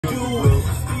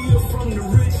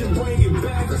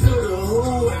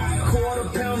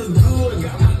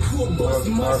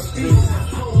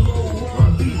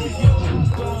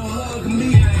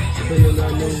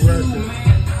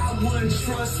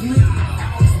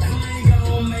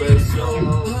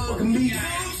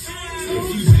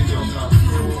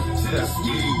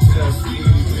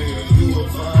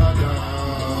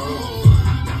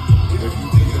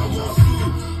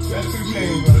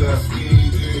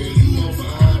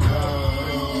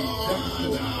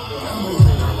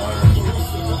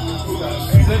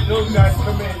Let those guys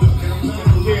come in. Get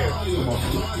them chairs.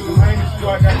 Hyena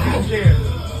Squad got these chairs.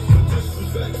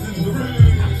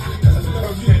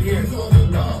 Come sit here.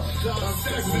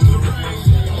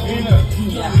 Nina.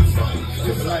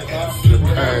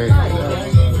 Hey.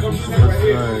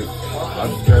 I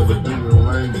just got to do the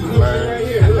rain, man.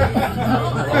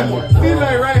 He's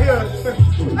like right here.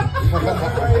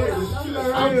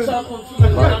 I'm talking to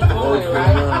you. I'm going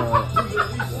right now.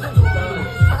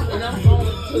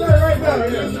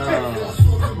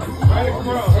 Right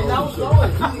across. And I was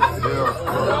going.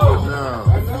 Now.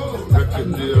 Record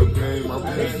deal game, I'm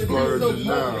splurging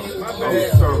now. I'm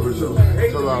serving them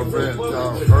till I rent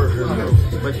out, hurting them,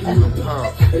 making them pop.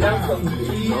 No,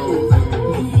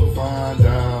 find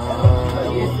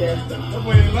out. That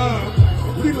boy in love.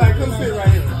 He's like, come sit right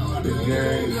here. The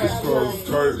game is closed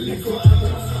curtain.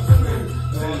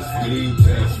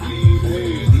 Test me,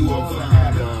 hey, you will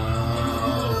find out.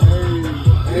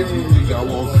 If you think I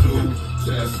want to,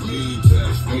 test me,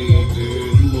 then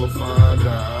you will find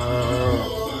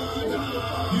out.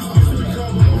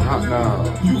 Hot now,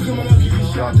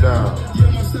 shot down.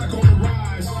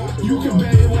 You can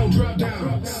bet it won't drop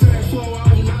down. Stack flow,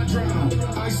 I will not drown.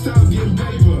 I stop getting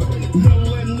paper. No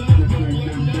letting up.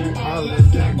 I'll let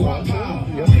that guap out.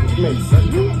 No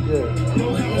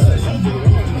conversation.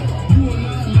 You are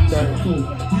not logical.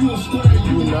 You are square.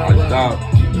 You are not stop.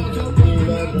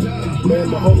 Man,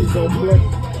 my homies don't play.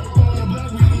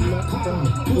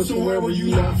 Put you wherever you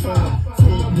not found.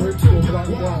 From a brick to a block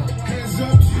wall. Hands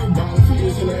up to your ball.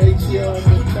 Figures in the ATL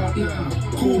on the top now.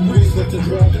 Cool breeze, let the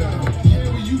drop down.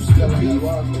 Yeah, we used to be.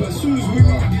 But as soon as we need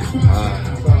to get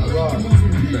smashed down.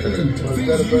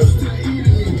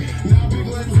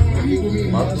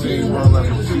 My team run like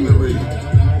machinery.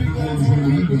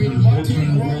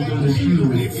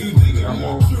 If you think I'm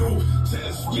on true,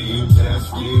 test me.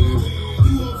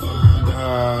 You will find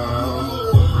out.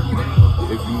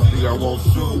 If you think I won't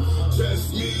shoot, test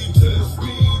me,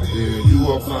 then you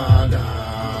will find out.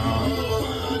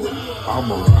 I'm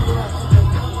a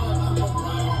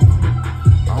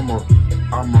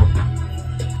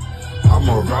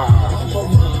ride.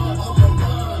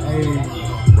 Hey.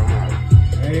 Ride.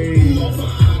 Hey.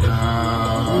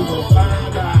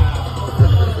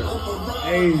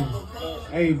 Hey.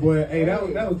 Hey, boy. Hey, that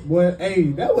was boy.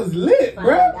 Hey, that was lit,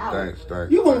 bro. Thanks.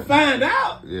 You gonna find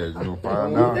out? Yeah, you gonna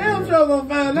find out. You damn sure gonna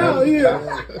find out here.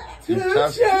 You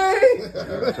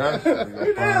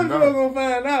damn sure gonna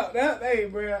find out. Hey,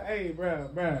 bro.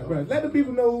 Let the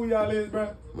people know who y'all is,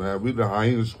 bro. Man, we the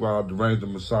Hyena Squad, the Ranger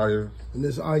Messiah. And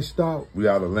this iced out. We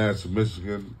out of Lansing,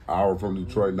 Michigan. Hour from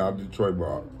Detroit, not Detroit,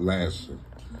 but Lansing.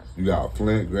 You got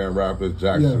Flint, Grand Rapids,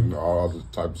 Jackson, all other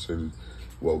type of cities.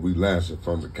 Well, we Lansing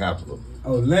from the capital.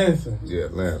 Oh, Lansing. Yeah,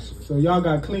 Lansing. So y'all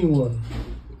got clean water.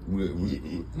 I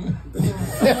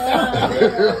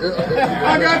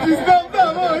got you stumped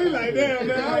up. Oh, he like, damn,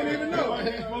 man, I ain't even know.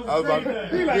 I was like,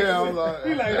 He like,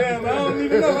 damn, I don't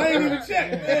even know. I ain't even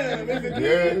check. Damn, is it clean? Yeah,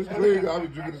 it's clean. I'll be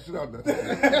drinking the shit out of that.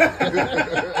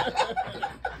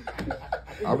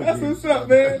 That's what's up,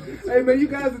 man. Hey, man, you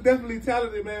guys are definitely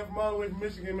talented, man, from all the way from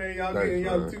Michigan, man. Y'all getting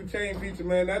y'all the 2 Chainz feature,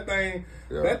 man. That thing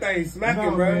smacking,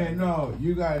 no, bro. Man, no,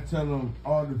 you gotta tell them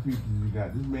all the features you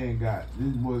got.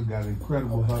 This boy's got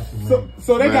incredible hustle, man.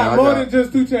 So they got more than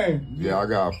just 2 Chainz. Yeah, I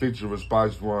got a feature with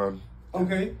Spice One.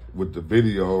 Okay. With the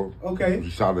video. Okay. We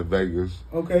shot in Vegas.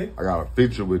 Okay. I got a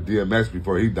feature with DMX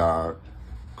before he died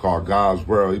called God's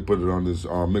World. He put it on this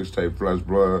mixtape, Flesh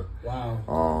Blood.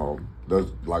 Wow.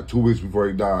 That's like 2 weeks before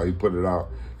he died, he put it out.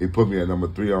 He put me at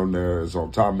 #3 on there. It's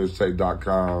on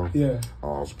topmixtape.com. Yeah.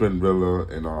 Spinrilla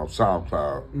and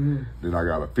SoundCloud. Then I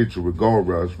got a feature with Gold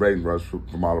Rush, Raiden Rush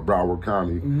from out of Broward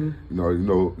County. You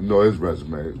know his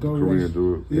resume. Korean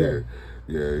dude.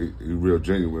 Yeah, he real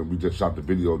genuine. We just shot the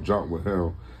video Jump with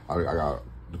him. I got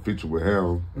the feature with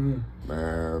him.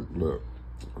 Man, look,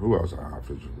 who else I have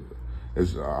feature with?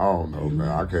 It's I don't know, man.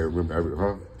 I can't remember every.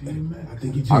 I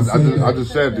think you I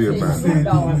just said DMX.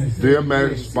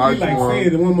 DMX, Spice One. Say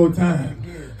it one more time.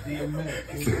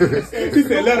 She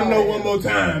said, "Let them know one more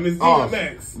time." It's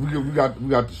DMX. We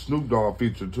got the Snoop Dogg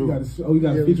feature too. You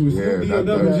got a feature with Snoop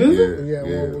Dogg and Jizzle? Yeah,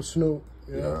 one with Snoop.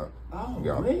 Yeah. Oh,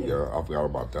 man. Yeah, I forgot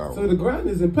about that one. So the grind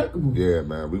is impeccable. Yeah,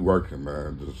 man. We working,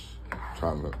 man. Just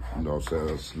kind of, you know what I'm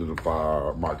saying, solidify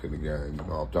our market again, you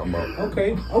know what I'm talking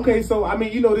about? Okay, so, I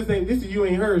mean, you know, this is You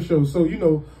Ain't Heard show, so, you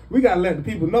know, we got to let the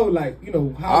people know, like, you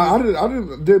know, how... I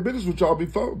did business with y'all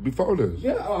before this.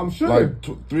 Yeah, I'm sure.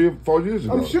 Like 3 or 4 years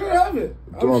ago. I'm sure of it.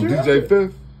 DJ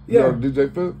Fifth? Yeah. You know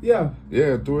DJ Fifth? Yeah.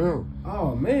 Yeah, through him.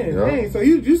 Oh, man. Yeah. Dang, so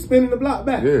you spinning the block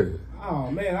back. Yeah.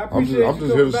 Oh, man, I appreciate I'm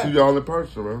just here to see y'all in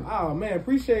person, man. Oh, man,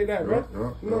 appreciate that, bro. You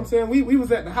know what I'm saying? We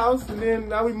was at the house, and then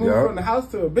now we moved from the house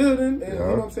to a building, and you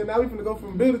know what I'm saying? Now we finna go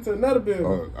from a building to another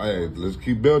building. Hey, let's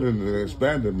keep building and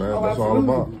expanding, man. That's absolutely.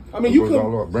 all about. I mean,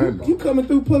 you coming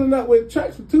through pulling up with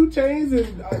tracks with 2 Chainz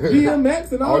and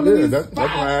DMX and all of this. That's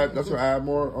gonna add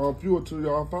more fuel to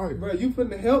y'all fire. Bro, you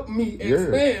finna help me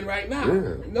expand right now.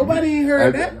 Yeah. Nobody ain't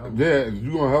heard that. Yeah,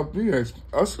 you gonna help me us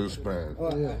expand.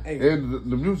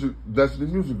 And the music, that's the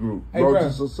music group. Hey,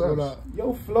 bro,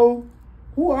 your flow.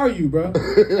 Who are you, bro?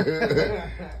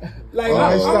 Like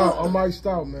I'm iced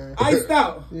out, man. Iced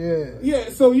out. Yeah.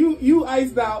 So you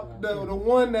iced out the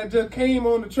one that just came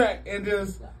on the track and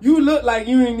just you look like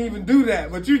you didn't even do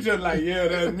that, but you just like, yeah,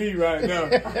 that's me right now.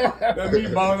 That's me,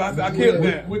 boss. I killed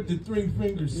that with the 3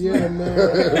 fingers. Yeah, man.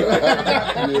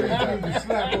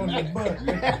 Slap on the butt.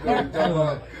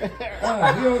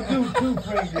 You don't do 2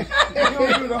 fingers. You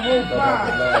don't do the whole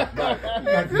 5.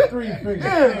 You got the 3 fingers.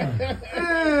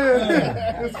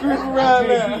 Just creep around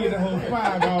there. You get the whole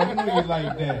 5 all do it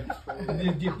like that. And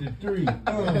then get the 3.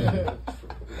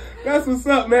 That's what's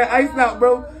up, man. Iced out,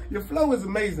 bro. Your flow is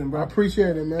amazing, bro. I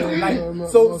appreciate it, man. Like,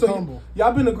 so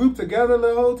y'all been a group together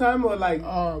the whole time, or like?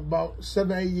 About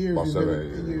 7, 8 years. About 7,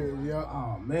 8 years. Yeah.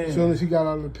 Oh man. As soon as he got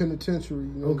out of the penitentiary,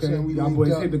 you know what I'm saying? Y'all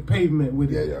boys hit the pavement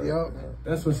with it. Yeah.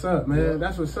 That's what's up, man. Yeah.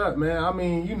 That's what's up, man. I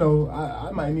mean, you know,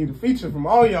 I might need a feature from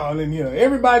all y'all in here.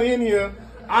 Everybody in here.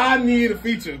 I need a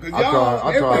feature because y'all,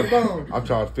 everybody gone. I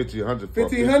charge $1,500.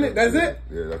 $1,500? That's it?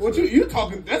 Yeah, that's what it. You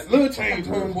talking? That's little change,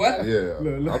 homeboy.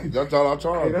 Yeah, that's all I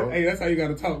charge. Hey, that's how you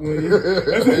gotta talk when you.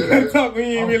 That's how you gotta talk when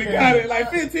you ain't really got it. Like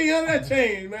 $1,500, that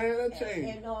change, man. That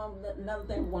change. And another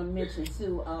thing I want to mention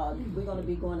too. We're gonna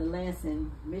be going to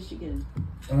Lansing, Michigan,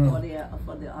 for the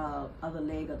other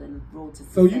leg of the road to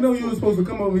success. So you know you were supposed to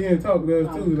come over here and talk to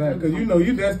us too, like, because you know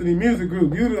you Destiny Music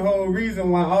Group. You the whole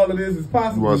reason why all of this is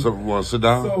possible. You want to sit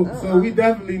down? So we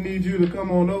definitely need you to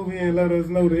come on over here and let us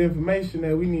know the information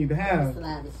that we need to have.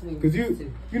 Because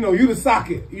you know, you the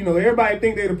socket. You know, everybody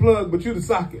think they the plug, but you the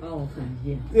socket. Oh,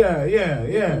 okay, yeah.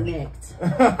 Yeah. Connect.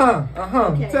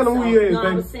 Okay, Tell them who you is, baby.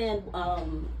 I was saying,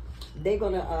 they're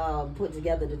going to put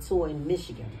together the tour in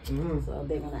Michigan. So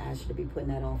they're going to actually be putting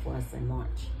that on for us in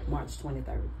March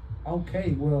 23rd.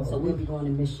 Okay, well. So we'll be going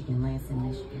to Michigan, Lansing,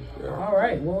 Michigan. All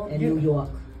right, well. And New York.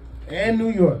 And New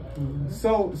York.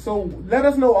 So let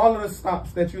us know all of the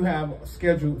stops that you have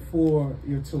scheduled for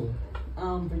your tour.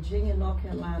 Virginia, North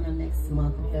Carolina next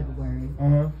month in February.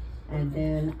 And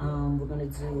then we're going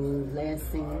to do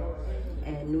Lansing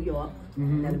and New York.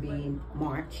 That'll be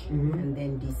March. And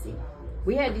then DC.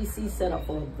 We had DC set up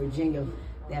for Virginia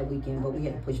that weekend, but we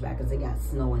had to push back because they got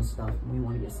snow and stuff. We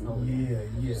want to get snow.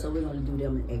 Yeah. So we're going to do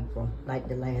them in April, like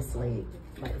the last leg,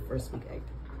 like the first week of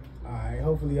April. All right,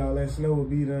 hopefully all that snow will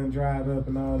be done, dried up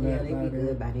and all that. Yeah, they be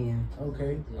good by then.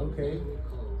 Okay.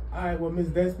 All right, well, Miss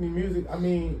Destiny Music, I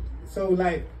mean, so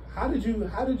like, how did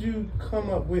you come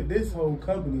up with this whole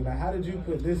company? Like, how did you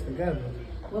put this together?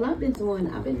 Well, I've been in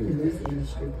the music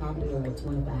industry probably over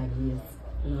 25 years.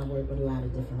 And I work with a lot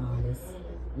of different artists.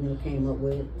 And came up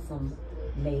with some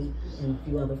Nate and a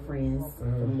few other friends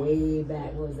from way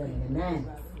back, what was that, in the 90s?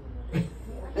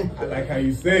 I like how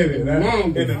you said it. In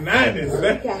the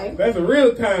 90s. Okay. That's a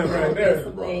real time right there.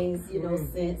 Some things,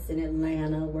 since in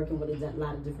Atlanta, working with a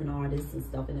lot of different artists and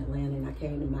stuff in Atlanta. And I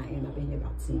came to Miami. I've been here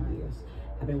about 10 years.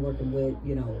 I've been working with,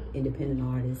 independent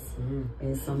artists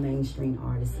and some mainstream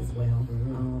artists as well.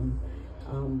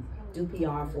 Do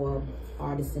PR for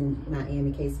artists in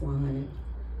Miami, Case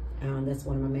 100. That's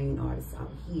one of my main artists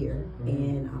out here.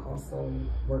 And I also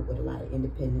work with a lot of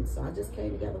independents. So I just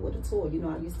came together with a tour.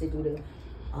 I used to do the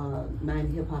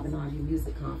Miami Hip Hop and R&B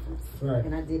Music Conference. Right.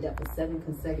 And I did that for 7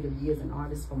 consecutive years, and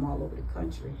artists from all over the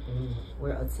country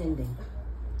were attending.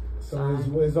 So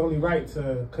it's only right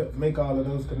to make all of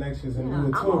those connections and do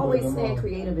a tour. I'm always staying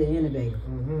creative and innovative.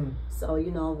 So,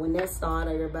 when that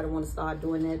started, everybody want to start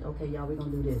doing that. Okay, y'all, we're going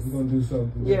to do this. We're going to do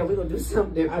something. Yeah, we're going to do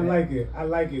something different. I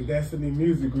like it. Destiny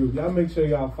Music Group. Y'all make sure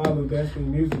y'all follow Destiny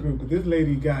Music Group, because this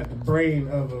lady got the brain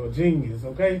of a genius,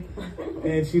 okay?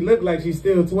 And she looked like she's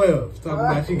still 12. Talking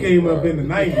about she came up in the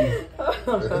 90s.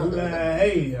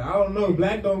 Hey, I don't know.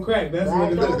 Black don't crack. That's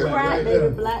what it looks like. Right there.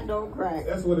 Black don't crack.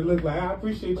 That's what it looks like. I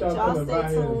appreciate y'all coming by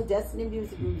here. Y'all stay tuned. Destiny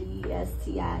Music Group,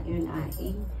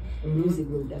 DESTINIE. Music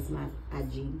Group. That's my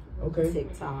IG. Okay.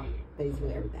 TikTok,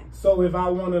 Facebook, everything. So if I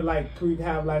want to like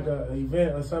have like a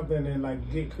event or something and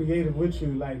like get creative with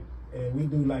you, like, and we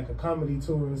do like a comedy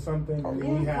tour or something, and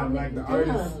then we have like the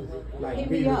artists like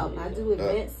hit me up. I do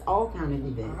events, all kind of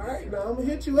events. All right, now I'm gonna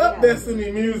hit you up,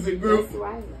 Destiny Music Group. That's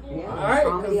right. Yeah. All right,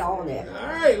 Comedy, all that. All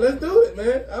right, let's do it,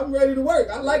 man. I'm ready to work.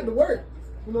 I like to work.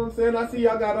 You know what I'm saying? I see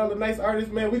y'all got all the nice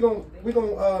artists, man. We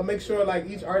gonna make sure like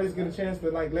each artist get a chance to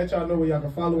like let y'all know where y'all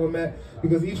can follow them at,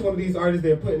 because each one of these artists,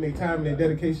 they're putting their time, their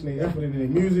dedication, their effort into their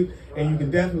music, and you can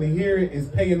definitely hear it. It's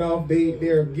paying off.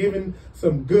 They're giving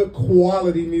some good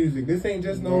quality music. This ain't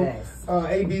just no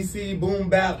ABC boom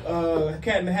bap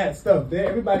cat in the hat stuff.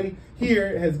 Everybody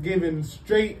here has given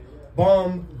straight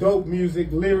bomb dope music,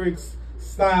 lyrics,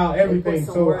 style, everything.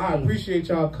 So I appreciate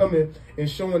y'all coming and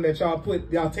showing that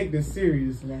y'all take this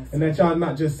serious, and that y'all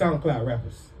not just SoundCloud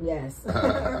rappers. Yes.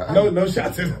 no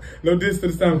shots, no diss to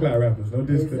the SoundCloud rappers. No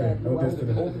diss to them. No diss to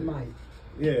them. Open mic.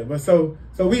 Yeah, but so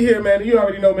we here, man. You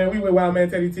already know, man. We with Wild Man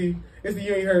Teddy T. It's the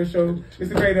You Ain't Heard show. It's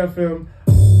the Great FM.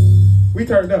 We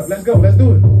turned up. Let's go. Let's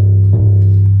do it.